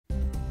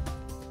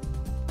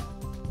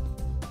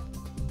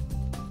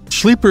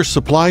Sleeper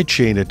supply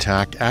chain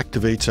attack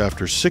activates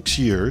after 6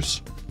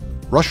 years.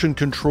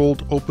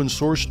 Russian-controlled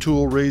open-source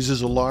tool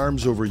raises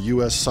alarms over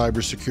U.S.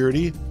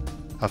 cybersecurity.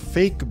 A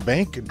fake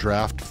bank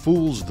draft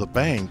fools the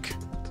bank.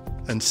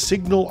 And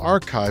signal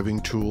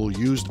archiving tool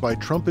used by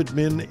Trump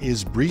admin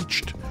is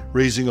breached,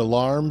 raising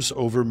alarms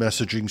over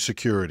messaging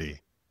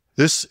security.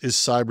 This is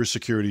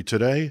Cybersecurity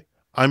Today.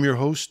 I'm your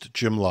host,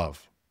 Jim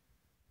Love.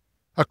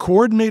 A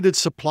coordinated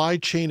supply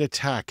chain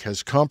attack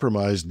has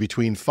compromised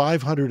between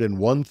 500 and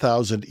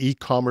 1,000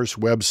 e-commerce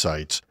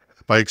websites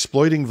by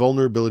exploiting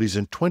vulnerabilities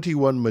in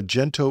 21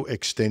 Magento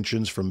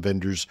extensions from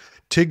vendors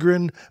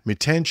Tigran,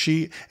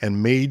 Mitanchi,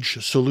 and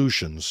Mage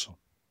Solutions.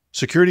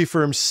 Security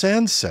firm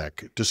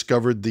Sansec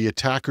discovered the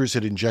attackers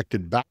had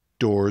injected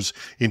backdoors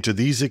into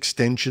these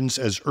extensions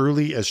as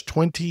early as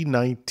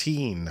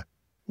 2019,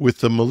 with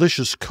the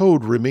malicious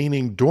code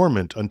remaining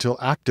dormant until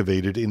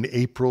activated in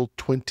April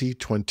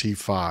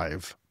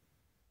 2025.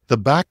 The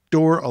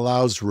backdoor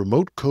allows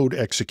remote code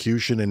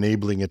execution,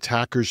 enabling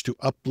attackers to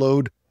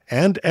upload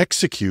and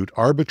execute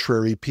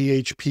arbitrary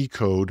PHP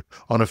code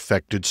on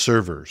affected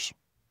servers.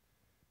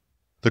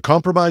 The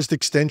compromised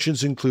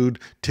extensions include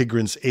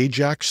Tigran's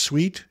Ajax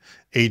suite,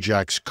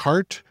 Ajax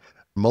Cart,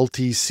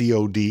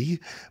 Multi-COD,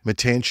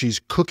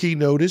 Mitanchi's Cookie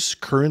Notice,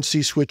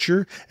 Currency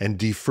Switcher, and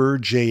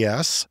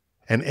Defer.js,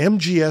 and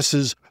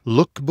MGS's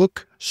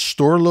Lookbook,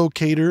 Store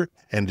Locator,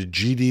 and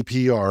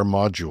GDPR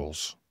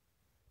modules.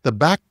 The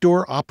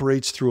backdoor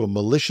operates through a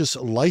malicious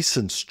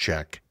license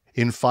check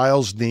in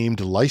files named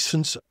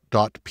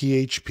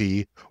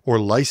license.php or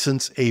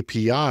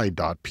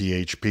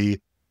licenseapi.php,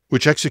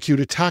 which execute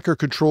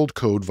attacker-controlled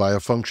code via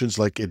functions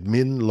like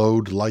admin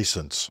load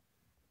license.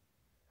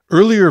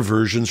 Earlier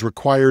versions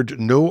required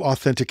no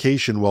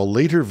authentication, while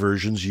later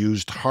versions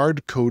used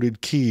hard-coded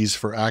keys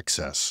for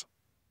access.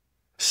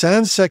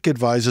 Sansec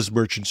advises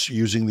merchants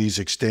using these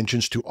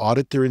extensions to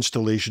audit their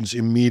installations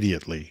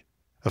immediately.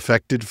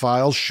 Affected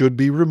files should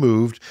be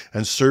removed,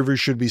 and servers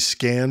should be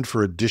scanned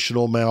for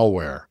additional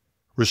malware.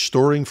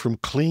 Restoring from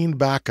clean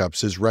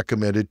backups is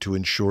recommended to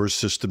ensure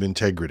system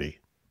integrity.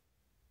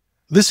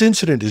 This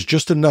incident is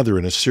just another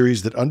in a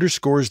series that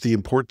underscores the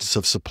importance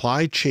of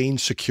supply chain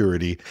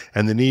security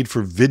and the need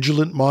for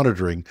vigilant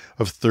monitoring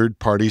of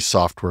third-party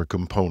software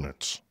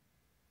components.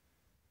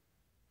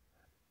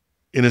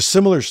 In a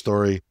similar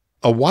story,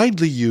 a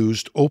widely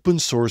used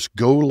open-source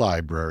Go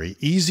library,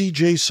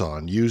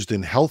 EasyJSON, used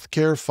in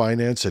healthcare,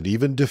 finance, and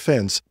even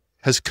defense,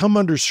 has come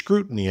under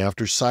scrutiny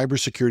after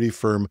cybersecurity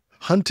firm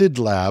Hunted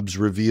Labs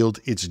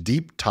revealed its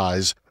deep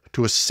ties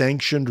to a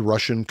sanctioned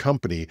Russian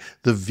company,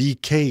 the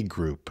VK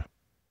Group.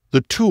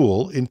 The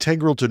tool,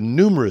 integral to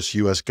numerous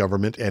U.S.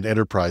 government and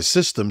enterprise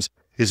systems,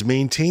 is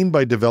maintained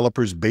by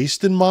developers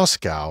based in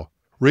Moscow,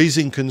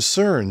 raising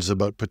concerns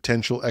about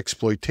potential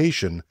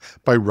exploitation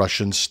by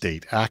Russian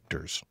state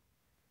actors.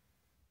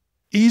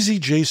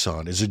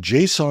 EasyJSON is a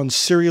JSON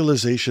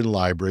serialization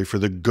library for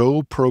the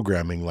Go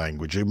programming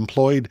language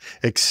employed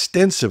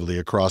extensively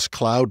across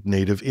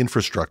cloud-native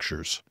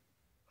infrastructures.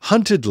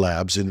 Hunted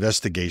Labs'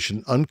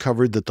 investigation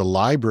uncovered that the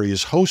library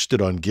is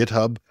hosted on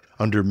GitHub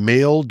under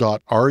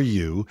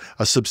mail.ru,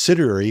 a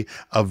subsidiary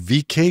of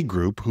VK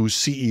Group whose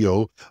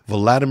CEO,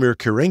 Vladimir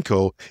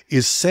Kirenko,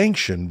 is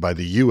sanctioned by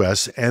the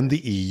US and the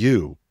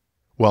EU.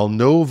 While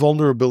no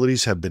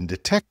vulnerabilities have been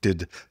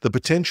detected, the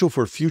potential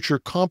for future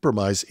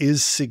compromise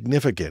is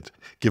significant,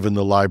 given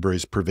the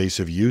library's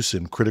pervasive use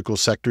in critical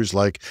sectors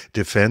like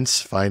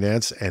defense,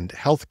 finance, and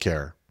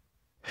healthcare.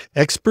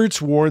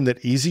 Experts warn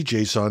that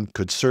EasyJSON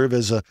could serve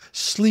as a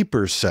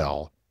sleeper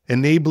cell,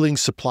 enabling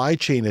supply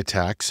chain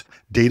attacks,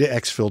 data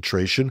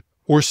exfiltration,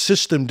 or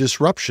system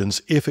disruptions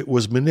if it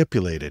was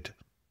manipulated.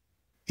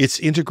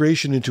 Its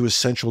integration into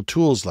essential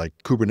tools like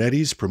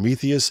Kubernetes,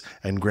 Prometheus,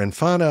 and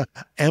Grafana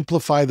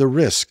amplify the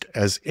risk,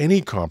 as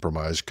any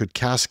compromise could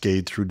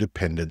cascade through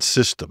dependent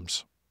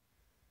systems.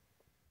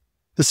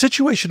 The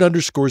situation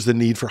underscores the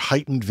need for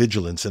heightened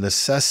vigilance in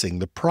assessing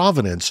the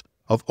provenance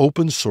of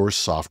open-source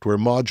software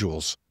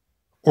modules.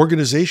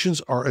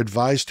 Organizations are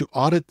advised to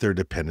audit their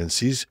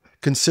dependencies,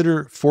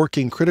 consider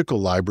forking critical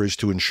libraries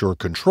to ensure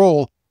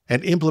control,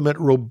 and implement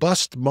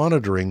robust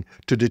monitoring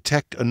to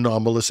detect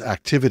anomalous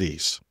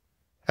activities.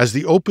 As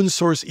the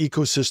open-source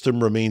ecosystem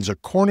remains a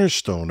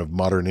cornerstone of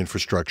modern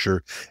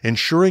infrastructure,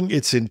 ensuring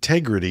its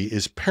integrity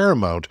is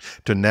paramount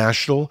to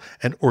national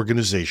and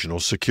organizational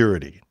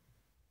security.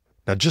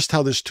 Now, just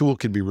how this tool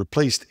can be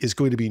replaced is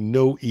going to be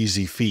no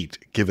easy feat,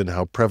 given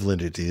how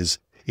prevalent it is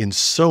in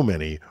so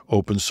many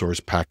open-source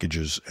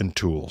packages and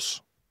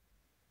tools.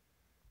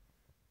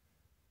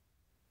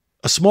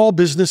 A small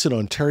business in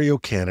Ontario,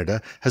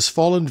 Canada, has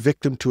fallen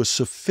victim to a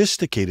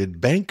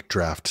sophisticated bank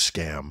draft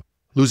scam,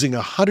 losing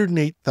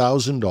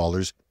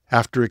 $108,000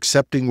 after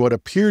accepting what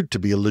appeared to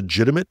be a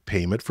legitimate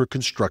payment for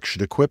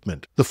construction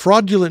equipment. The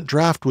fraudulent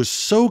draft was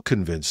so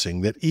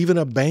convincing that even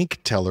a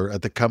bank teller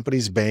at the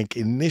company's bank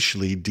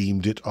initially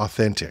deemed it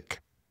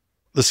authentic.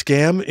 The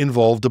scam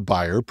involved a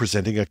buyer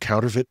presenting a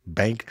counterfeit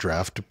bank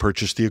draft to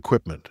purchase the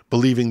equipment.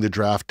 Believing the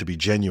draft to be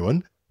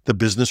genuine, The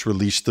business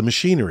released the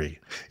machinery.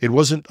 It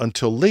wasn't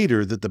until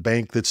later that the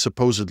bank that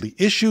supposedly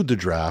issued the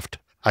draft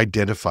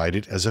identified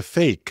it as a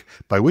fake,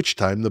 by which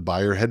time the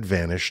buyer had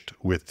vanished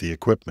with the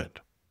equipment.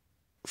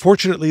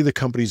 Fortunately, the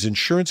company's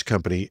insurance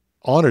company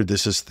honored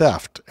this as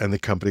theft, and the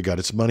company got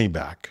its money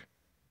back.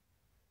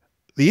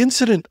 The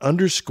incident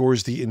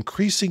underscores the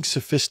increasing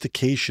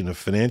sophistication of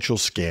financial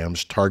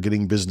scams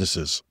targeting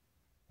businesses.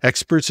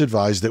 Experts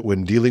advise that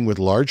when dealing with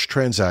large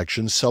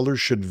transactions, sellers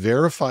should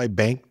verify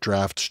bank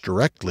drafts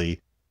directly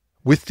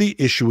with the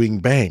issuing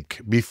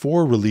bank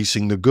before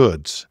releasing the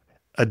goods.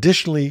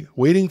 Additionally,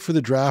 waiting for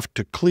the draft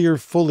to clear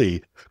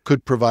fully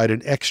could provide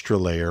an extra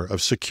layer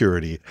of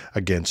security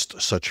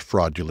against such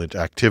fraudulent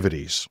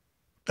activities.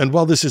 And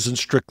while this isn't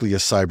strictly a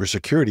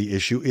cybersecurity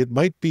issue, it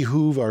might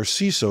behoove our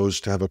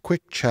CISOs to have a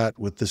quick chat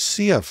with the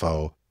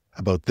CFO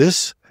about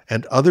this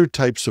and other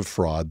types of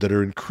fraud that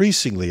are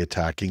increasingly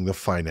attacking the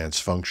finance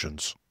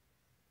functions.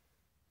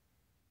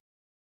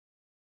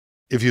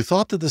 If you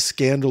thought that the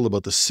scandal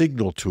about the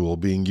Signal tool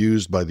being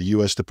used by the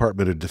U.S.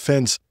 Department of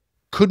Defense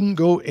couldn't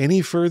go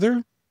any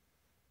further,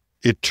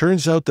 it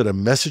turns out that a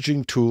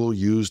messaging tool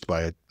used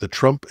by the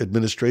Trump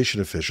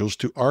administration officials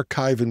to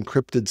archive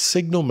encrypted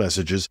Signal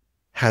messages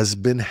has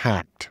been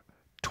hacked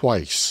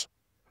twice,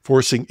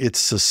 forcing its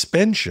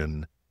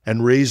suspension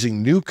and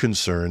raising new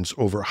concerns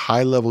over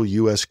high-level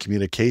U.S.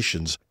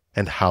 communications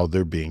and how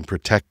they're being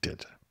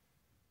protected.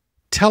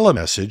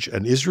 TeleMessage,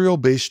 an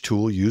Israel-based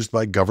tool used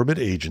by government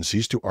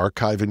agencies to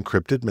archive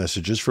encrypted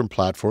messages from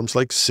platforms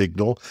like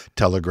Signal,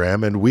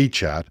 Telegram, and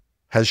WeChat,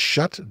 has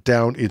shut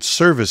down its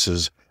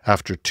services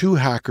after two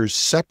hackers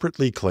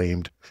separately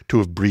claimed to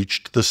have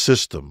breached the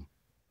system.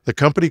 The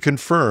company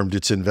confirmed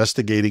it's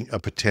investigating a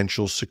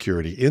potential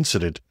security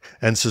incident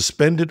and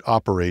suspended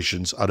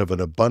operations out of an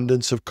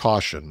abundance of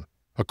caution,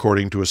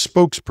 according to a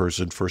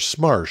spokesperson for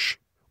Smarsh,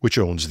 which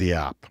owns the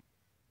app.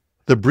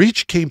 The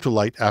breach came to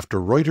light after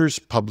Reuters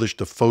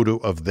published a photo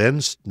of then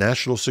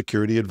National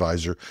Security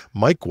Advisor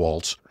Mike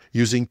Waltz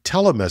using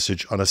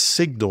TeleMessage on a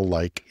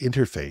Signal-like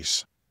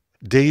interface.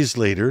 Days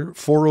later,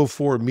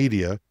 404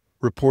 Media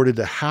reported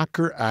a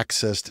hacker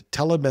accessed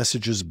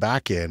TeleMessage's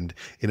backend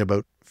in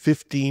about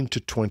 15 to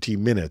 20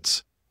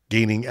 minutes,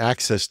 gaining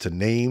access to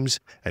names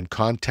and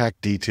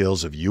contact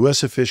details of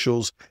U.S.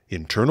 officials,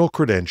 internal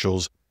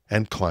credentials,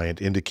 and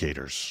client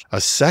indicators. A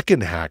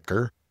second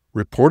hacker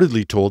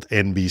reportedly told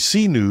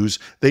NBC News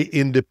they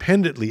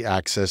independently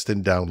accessed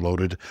and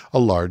downloaded a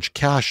large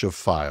cache of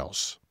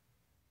files.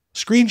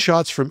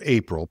 Screenshots from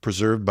April,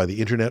 preserved by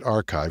the Internet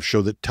Archive,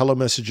 show that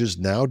TeleMessage's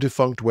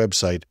now-defunct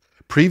website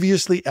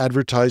previously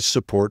advertised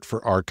support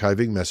for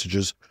archiving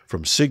messages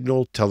from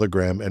Signal,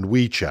 Telegram, and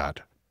WeChat.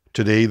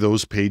 Today,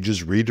 those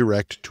pages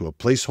redirect to a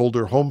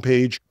placeholder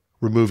homepage,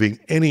 removing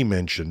any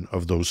mention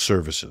of those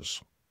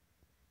services.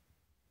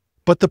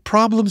 But the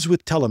problems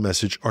with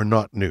TeleMessage are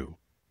not new.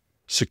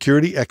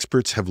 Security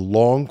experts have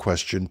long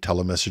questioned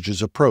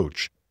TeleMessage's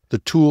approach. The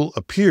tool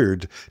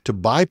appeared to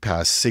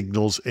bypass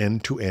Signal's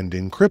end-to-end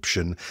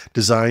encryption,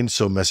 designed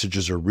so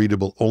messages are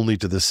readable only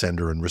to the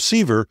sender and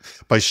receiver,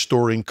 by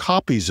storing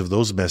copies of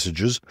those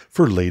messages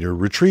for later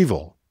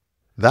retrieval.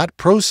 That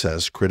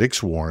process,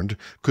 critics warned,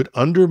 could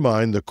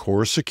undermine the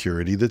core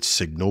security that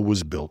Signal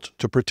was built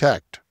to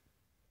protect.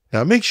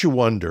 Now, it makes you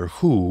wonder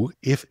who,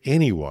 if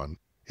anyone,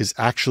 is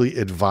actually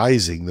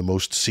advising the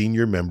most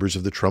senior members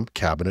of the Trump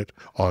cabinet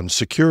on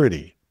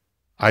security.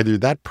 Either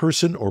that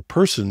person or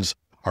persons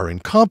are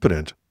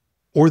incompetent,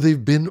 or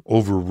they've been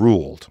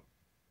overruled.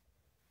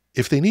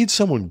 If they need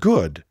someone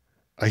good,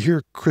 I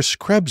hear Chris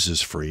Krebs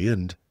is free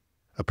and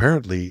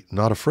apparently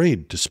not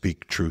afraid to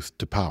speak truth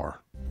to power.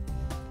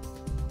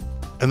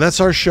 And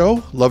that's our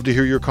show. Love to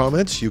hear your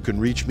comments. You can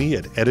reach me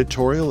at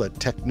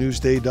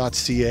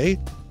editorial@technewsday.ca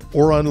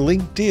or on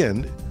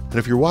LinkedIn. And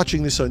if you're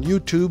watching this on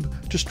YouTube,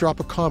 just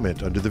drop a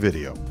comment under the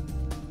video.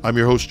 I'm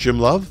your host, Jim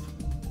Love.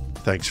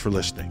 Thanks for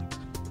listening.